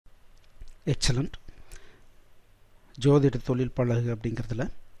Excellent. ஜோதிட தொழில் பழகு அப்படிங்கிறதுல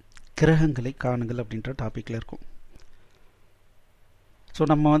கிரகங்களை காணுங்கள் அப்படின்ற டாப்பிக்கில் இருக்கும். ஸோ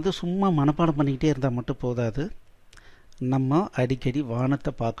நம்ம சும்மா மனப்பாடம் பண்ணிக்கிட்டே இருந்தால் மட்டும் போதாது, நம்ம அடிக்கடி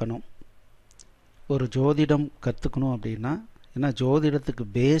வானத்தை பார்க்கணும். ஒரு ஜோதிடம் கற்றுக்கணும் அப்படின்னா, ஏன்னா ஜோதிடத்துக்கு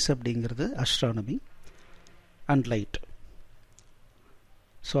பேஸ் அப்படிங்கிறது அஸ்ட்ரானமி அண்ட் லைட்.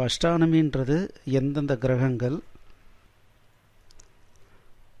 ஸோ அஸ்ட்ரானமின்றது எந்தெந்த கிரகங்கள்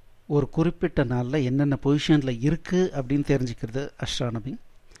ஒரு குறிப்பிட்ட நாளில் என்னென்ன பொசிஷனில் இருக்குது அப்படின்னு தெரிஞ்சுக்கிறது அஸ்ட்ரானமி.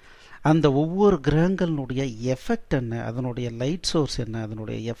 அந்த ஒவ்வொரு கிரகங்களுடைய எஃபெக்ட் என்ன, அதனுடைய லைட் சோர்ஸ் என்ன,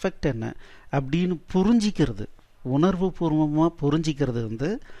 அதனுடைய எஃபெக்ட் என்ன அப்படின்னு புரிஞ்சிக்கிறது, உணர்வு பூர்வமாக புரிஞ்சிக்கிறது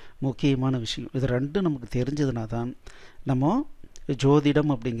முக்கியமான விஷயம். இது ரெண்டும் நமக்கு தெரிஞ்சதுனா தான் நம்ம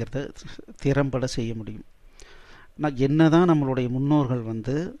ஜோதிடம் அப்படிங்கிறத திறம்பட செய்ய முடியும். என்ன தான் நம்மளுடைய முன்னோர்கள்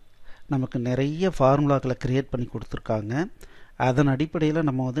நமக்கு நிறைய ஃபார்முலாக்களை க்ரியேட் பண்ணி கொடுத்துருக்காங்க, அதன் அடிப்படையில்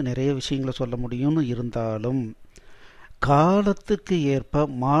நம்ம நிறைய விஷயங்களை சொல்ல முடியும்னு இருந்தாலும் காலத்துக்கு ஏற்ப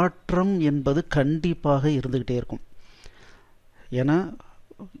மாற்றம் என்பது கண்டிப்பாக இருந்துக்கிட்டே இருக்கும். ஏன்னா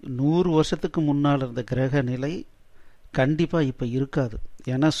 100 வருஷத்துக்கு முன்னால் இருந்த கிரக நிலை கண்டிப்பாக இப்போ இருக்காது.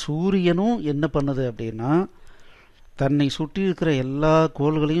 ஏன்னா சூரியனும் என்ன பண்ணுது அப்படின்னா, தன்னை சுற்றி இருக்கிற எல்லா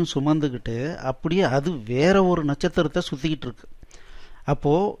கோள்களையும் சுமந்துக்கிட்டு அப்படியே அது வேற ஒரு நட்சத்திரத்தை சுற்றிக்கிட்டு இருக்கு.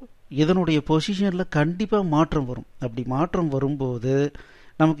 அப்போது இதனுடைய பொசிஷனில் கண்டிப்பாக மாற்றம் வரும். அப்படி மாற்றம் வரும்போது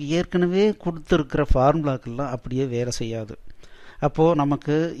நமக்கு ஏற்கனவே கொடுத்துருக்கிற ஃபார்முலாக்கெல்லாம் அப்படியே வேலை செய்யாது. அப்போது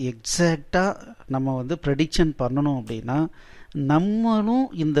நமக்கு எக்ஸாக்டாக நம்ம ப்ரெடிக்ஷன் பண்ணணும் அப்படின்னா நம்மளும்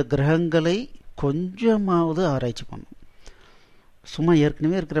இந்த கிரகங்களை கொஞ்சமாவது ஆராய்ச்சி பண்ணணும். சும்மா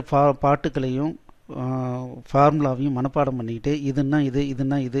ஏற்கனவே இருக்கிற பாட்டுக்களையும் ஃபார்முலாவையும் மனப்பாடம் பண்ணிக்கிட்டு இதுன்னா இது,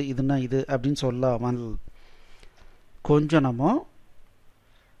 இதுன்னா இது, இதுன்னா இது அப்படின்னு சொல்லாமல் கொஞ்சம் நம்ம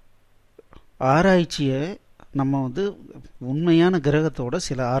ஆராய்ச்சியை நம்ம உண்மையான கிரகத்தோட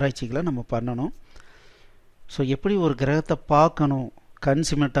சில ஆராய்ச்சிகளை நம்ம பண்ணணும். ஸோ எப்படி ஒரு கிரகத்தை பார்க்கணும், கண்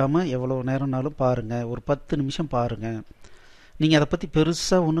சிமிட்டாமல் எவ்வளோ நேரம்னாலும் பாருங்கள், ஒரு 10 நிமிஷம் பாருங்கள். நீங்கள் அதை பற்றி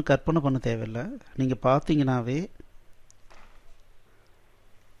பெருசாக ஒன்றும் கற்பனை பண்ண தேவையில்லை. நீங்கள் பார்த்தீங்கன்னாவே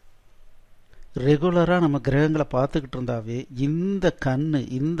ரெகுலராக நம்ம கிரகங்களை பார்த்துக்கிட்டு இருந்தாவே இந்த கண்,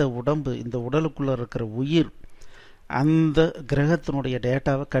 இந்த உடம்பு, இந்த உடலுக்குள்ளே இருக்கிற உயிர் அந்த கிரகத்தினுடைய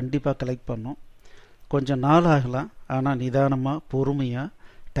டேட்டாவை கண்டிப்பாக கலெக்ட் பண்ணும். கொஞ்சம் நாள் ஆகலாம், ஆனால் நிதானமாக பொறுமையாக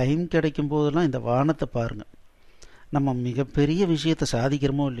டைம் கிடைக்கும் போதெல்லாம் இந்த வானத்தை பாருங்கள். நம்ம மிகப்பெரிய விஷயத்தை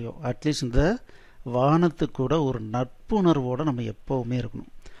சாதிக்கிறோமோ இல்லையோ, அட்லீஸ்ட் இந்த வானத்துக்கு கூட ஒரு நட்புணர்வோடு நம்ம எப்போவுமே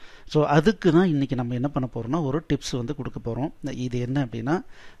இருக்கணும். ஸோ அதுக்கு தான் இன்றைக்கி நம்ம என்ன பண்ண போகிறோம்னா ஒரு டிப்ஸ் கொடுக்க போகிறோம். இது என்ன அப்படின்னா,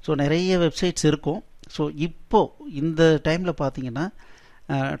 ஸோ நிறைய வெப்சைட்ஸ் இருக்கும். ஸோ இப்போது இந்த டைமில் பார்த்தீங்கன்னா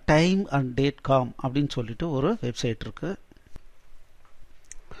டைம் அண்ட் டேட் காம் அப்படின்னு சொல்லிட்டு ஒரு வெப்சைட் இருக்குது.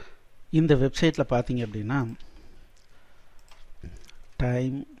 இந்த வெப்சைட்டில் பார்த்தீங்க அப்படின்னா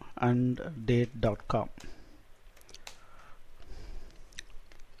timeanddate.com.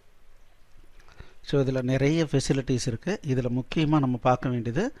 ஸோ இதில் நிறைய ஃபெசிலிட்டிஸ் இருக்குது. இதில் முக்கியமாக நம்ம பார்க்க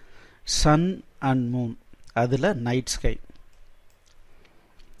வேண்டியது சன் அண்ட் மூன், அதில் நைட் ஸ்கை.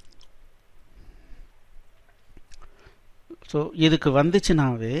 ஸோ இதுக்கு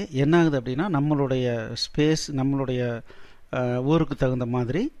வந்துச்சுனாவே என்ன ஆகுது அப்படின்னா, நம்மளுடைய ஸ்பேஸ், நம்மளுடைய ஊருக்கு தகுந்த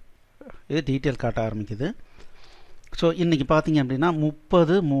மாதிரி இது டீட்டெயில் காட்ட ஆரம்பிக்குது. ஸோ இன்றைக்கி பார்த்தீங்க அப்படின்னா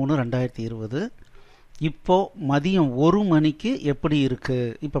 30/3/2020 இப்போது மதியம் 1 மணிக்கு எப்படி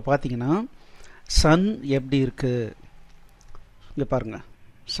இருக்குது. இப்போ பார்த்தீங்கன்னா சன் எப்படி இருக்குது, இங்கே பாருங்கள்,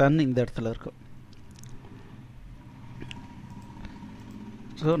 சன் இந்த இடத்துல இருக்கு.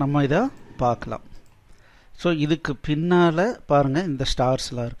 ஸோ நம்ம இதை பார்க்கலாம். ஸோ இதுக்கு பின்னால் பாருங்கள் இந்த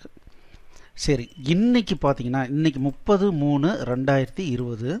ஸ்டார்ஸ்லாம் இருக்குது. சரி, இன்றைக்கி பார்த்தீங்கன்னா இன்றைக்கி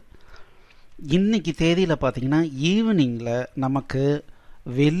 30/3/2020 இன்றைக்கி தேதியில் பார்த்தீங்கன்னா ஈவினிங்கில் நமக்கு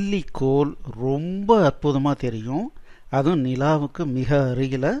வெள்ளிக்கோள் ரொம்ப அற்புதமாக தெரியும். அதுவும் நிலாவுக்கு மிக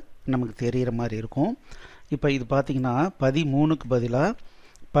அருகில் நமக்கு தெரிகிற மாதிரி இருக்கும். இப்போ இது பார்த்தீங்கன்னா 13க்கு பதிலாக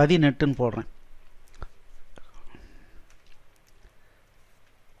 18ன்னு போடுறேன்.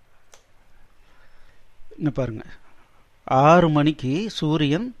 இங்கே பாருங்கள், 6 மணிக்கு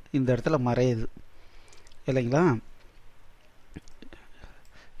சூரியன் இந்த இடத்துல மறையுது இல்லைங்களா.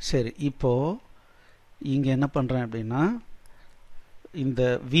 சரி, இப்போது இங்கே என்ன பண்ணுறேன் அப்படின்னா, இந்த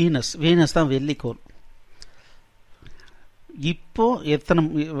வீனஸ் தான் வெள்ளிக்கோள். இப்போ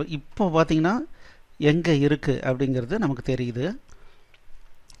பார்த்தீங்கன்னா எங்கே இருக்குது அப்படிங்கிறது நமக்கு தெரியுது.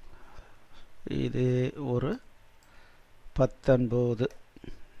 இது ஒரு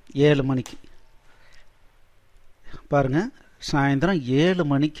 7 மணிக்கு பாருங்கள், சாயந்தரம் 7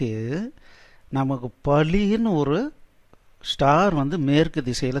 மணிக்கு நமக்கு பளின்னு ஒரு ஸ்டார் மேற்கு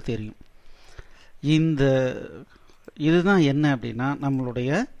திசையில் தெரியும். இதுதான் என்ன அப்படின்னா, நம்மளுடைய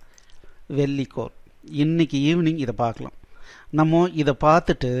வெள்ளிக்கோள். இன்றைக்கி ஈவினிங் இதை பார்க்கலாம். நம்ம இதை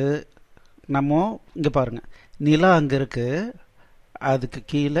பார்த்துட்டு நம்ம இங்கே பாருங்கள், நிலா அங்கே இருக்குது, அதுக்கு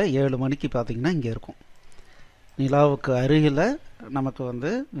கீழே 7 மணிக்கு பார்த்திங்கன்னா இங்கே இருக்கும். நிலாவுக்கு அருகில் நமக்கு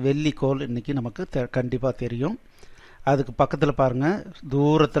வெள்ளிக்கோள் இன்றைக்கி நமக்கு கண்டிப்பாக தெரியும். அதுக்கு பக்கத்தில் பாருங்கள்,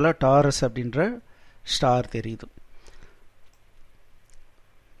 தூரத்தில் டாரஸ் அப்படின்ற ஸ்டார் தெரியுது.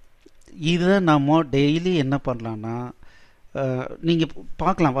 இதை நம்ம டெய்லி என்ன பண்ணலான்னா, நீங்கள்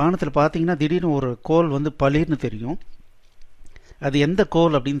பார்க்கலாம், வானத்தில் பார்த்தீங்கன்னா திடீர்னு ஒரு கோள் பளிர்னு தெரியும். அது எந்த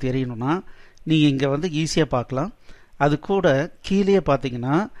கோள் அப்படின்னு தெரியணும்னா நீங்கள் இங்கே ஈஸியாக பார்க்கலாம். அது கூட கீழே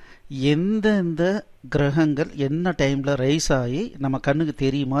பார்த்தீங்கன்னா எந்தெந்த கிரகங்கள் என்ன டைமில் ரைஸ் ஆகி நம்ம கண்ணுக்கு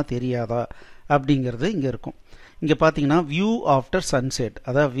தெரியுமா தெரியாதா அப்படிங்கிறது இங்கே இருக்கும். இங்கே பார்த்தீங்கன்னா வியூ ஆஃப்டர் சன்செட்,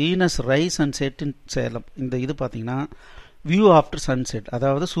 அதாவது வீனஸ் ரைஸ் அண்ட் செட் இன் சேலம். இந்த இது பார்த்தீங்கன்னா வியூ ஆஃப்டர் சன்செட்,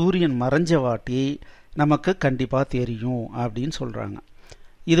 அதாவது சூரியன் மறைஞ்ச வாட்டி நமக்கு கண்டிப்பாக தெரியும் அப்படின்னு சொல்கிறாங்க.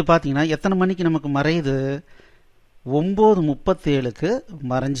 இது பார்த்தீங்கன்னா எத்தனை மணிக்கு நமக்கு மறையுது? 9:37க்கு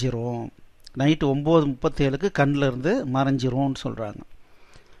மறைஞ்சிரும். நைட்டு 9:37க்கு கண்ணில் இருந்து மறைஞ்சிரும்னு சொல்கிறாங்க.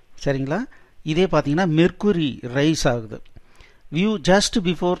 சரிங்களா? இதே பார்த்தீங்கன்னா மெர்க்குரி ரைஸ் ஆகுது, வியூ ஜஸ்ட்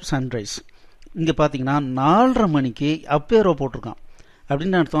பிஃபோர் சன்ரைஸ். இங்கே பார்த்தீங்கன்னா 4:30 மணிக்கு அப்பேரோ போட்டிருக்கான்.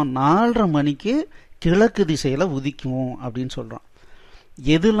 அப்படின்னு அர்த்தம் 4:30 மணிக்கு கிழக்கு திசையில் உதிக்கும் அப்படின்னு சொல்கிறான்.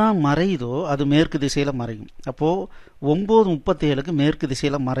 எதுலாம் மறையுதோ அது மேற்கு திசையில் மறையும். அப்போது 9:37க்கு மேற்கு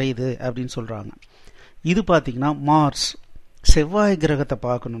திசையில் மறையுது அப்படின்னு சொல்கிறாங்க. இது பார்த்திங்கன்னா மார்ஸ், செவ்வாய் கிரகத்தை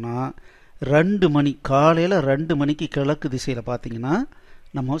பார்க்கணுன்னா 2 மணி, காலையில் 2 மணிக்கு கிழக்கு திசையில் பார்த்திங்கன்னா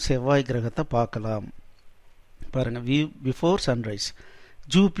நம்ம செவ்வாய் கிரகத்தை பார்க்கலாம். பாருங்கள், வியூ பிஃபோர் சன்ரைஸ்.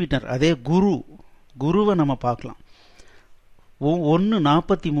 ஜூபிட்டர், அதே குருவை நம்ம பார்க்கலாம்.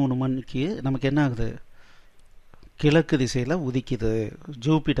 1:43 மணிக்கு நமக்கு என்ன ஆகுது? கிழக்கு திசையில் உதிக்குது,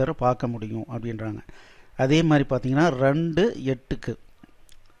 ஜூபிட்டரை பார்க்க முடியும் அப்படின்றாங்க. அதே மாதிரி பார்த்தீங்கன்னா 2:08க்கு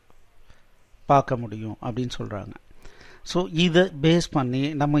பார்க்க முடியும் அப்படின்னு சொல்கிறாங்க. ஸோ இதை பேஸ் பண்ணி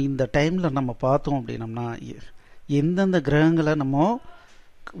நம்ம இந்த டைமில் நம்ம பார்த்தோம் அப்படின்னம்னா எந்தெந்த கிரகங்களை நம்ம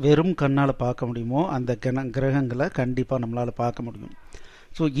வெறும் கண்ணால் பார்க்க முடியுமோ அந்த கிரகங்களை கண்டிப்பாக நம்மளால் பார்க்க முடியும்.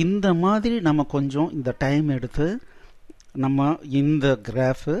 ஸோ இந்த மாதிரி நம்ம கொஞ்சம் இந்த டைம் எடுத்து நம்ம இந்த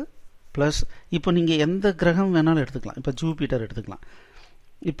கிராஃபு ப்ளஸ் இப்போ நீங்கள் எந்த கிரகம் வேணாலும் எடுத்துக்கலாம். இப்போ ஜூபிட்டர் எடுத்துக்கலாம்.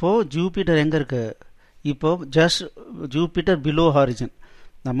 இப்போது ஜூபிட்டர் எங்கே இருக்குது? இப்போது ஜஸ்ட் ஜூபிட்டர் பிலோ ஹாரிஜன்,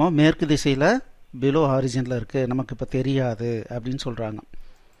 நம்ம மேற்கு திசையில் பிலோ ஹாரிஜனில் இருக்குது, நமக்கு இப்போ தெரியாது அப்படின்னு சொல்கிறாங்க.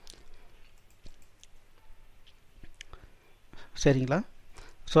 சரிங்களா?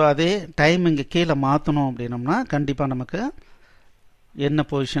 ஸோ அதே டைம் இங்கே கீழே மாற்றணும் அப்படின்னோம்னா கண்டிப்பாக நமக்கு என்ன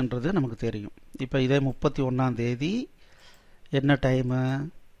பொசிஷன்றது நமக்கு தெரியும். இப்போ இதே 31ஆம் தேதி என்ன டைமு?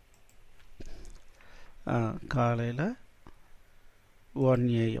 காலையில் 1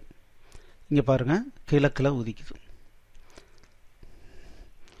 AM. இங்கே பாருங்கள், கிழக்கில் உதிக்குது.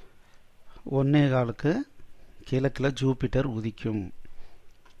 1:15க்கு கிழக்கில் ஜூபிட்டர் உதிக்கும்.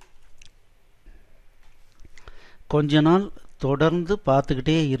 கொஞ்ச நாள் தொடர்ந்து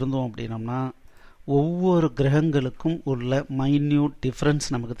பார்த்துக்கிட்டே இருந்தோம் அப்படின்னம்னா ஒவ்வொரு கிரகங்களுக்கும் உள்ள மைன்யூட் டிஃப்ரென்ஸ்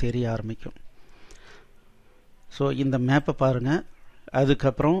நமக்கு தெரிய ஆரம்பிக்கும். ஸோ இந்த மேப்பை பாருங்கள்,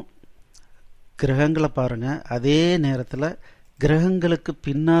 அதுக்கப்புறம் கிரகங்களை பாருங்கள், அதே நேரத்தில் கிரகங்களுக்கு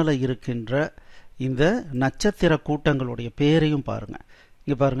பின்னால் இருக்கின்ற இந்த நட்சத்திர கூட்டங்களுடைய பேரையும் பாருங்கள்.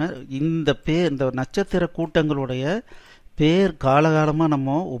 இங்கே பாருங்கள், இந்த நட்சத்திர கூட்டங்களுடைய பேர் காலகாலமாக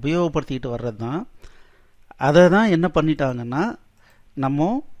நம்ம உபயோகப்படுத்திக்கிட்டு வர்றது தான். அதை தான் என்ன பண்ணிட்டாங்கன்னா நம்ம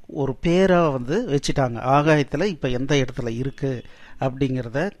ஒரு பேராக வச்சுட்டாங்க. ஆகாயத்தில் இப்போ எந்த இடத்துல இருக்குது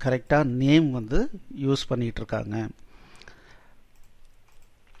அப்படிங்கிறத கரெக்டாக நேம் யூஸ் பண்ணிகிட்ருக்காங்க.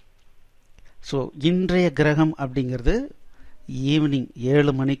 ஸோ இன்றைய கிரகம் அப்படிங்கிறது ஈவினிங்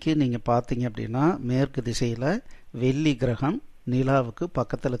 7 மணிக்கு நீங்கள் பார்த்தீங்க அப்படின்னா மேற்கு திசையில் வெள்ளி கிரகம் நிலாவுக்கு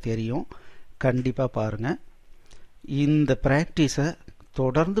பக்கத்தில் தெரியும். கண்டிப்பாக பாருங்கள். இந்த ப்ராக்டிஸை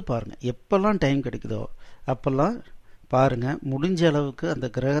தொடர்ந்து பாருங்கள். எப்போல்லாம் டைம் கிடைக்குதோ அப்போல்லாம் பாருங்கள். முடிஞ்ச அளவுக்கு அந்த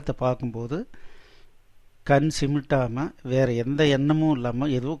கிரகத்தை பார்க்கும்போது கண் சிமிட்டாமல் வேறு எந்த எண்ணமும்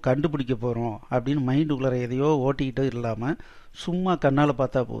இல்லாமல் ஏதோ கண்டுபிடிக்க போகிறோம் அப்படின்னு மைண்டுக்குள்ளே எதையோ ஓட்டிக்கிட்டு இல்லாமல் சும்மா கண்ணால்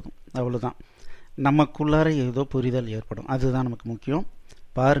பார்த்தா போதும். அவ்வளோதான், நமக்குள்ளார ஏதோ புரிதல் ஏற்படும். அதுதான் நமக்கு முக்கியம்.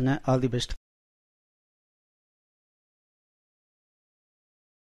 பாருங்கள். All the best.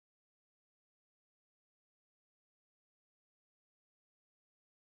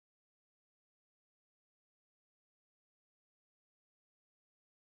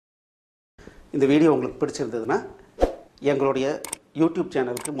 இந்த வீடியோ உங்களுக்கு பிடிச்சிருந்ததுன்னா எங்களுடைய யூடியூப்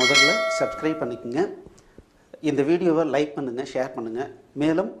சேனலுக்கு முதல்ல சப்ஸ்கிரைப் பண்ணிக்கோங்க. இந்த வீடியோவை லைக் பண்ணுங்கள், ஷேர் பண்ணுங்கள்.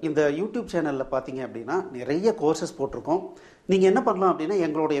 மேலும் இந்த யூடியூப் சேனலில் பார்த்தீங்க அப்படின்னா நிறைய கோர்சஸ் போட்டிருக்கோம். நீங்கள் என்ன பண்ணலாம் அப்படின்னா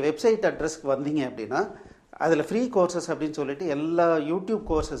எங்களுடைய வெப்சைட் அட்ரஸ்க்கு வந்தீங்க அப்படின்னா அதில் ஃப்ரீ கோர்சஸ் அப்படின்னு சொல்லிட்டு எல்லா யூடியூப்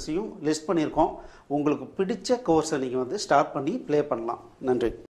கோர்சஸையும் லிஸ்ட் பண்ணியிருக்கோம். உங்களுக்கு பிடிச்ச கோர்ஸை நீங்கள் வந்து ஸ்டார்ட் பண்ணி ப்ளே பண்ணலாம். நன்றி.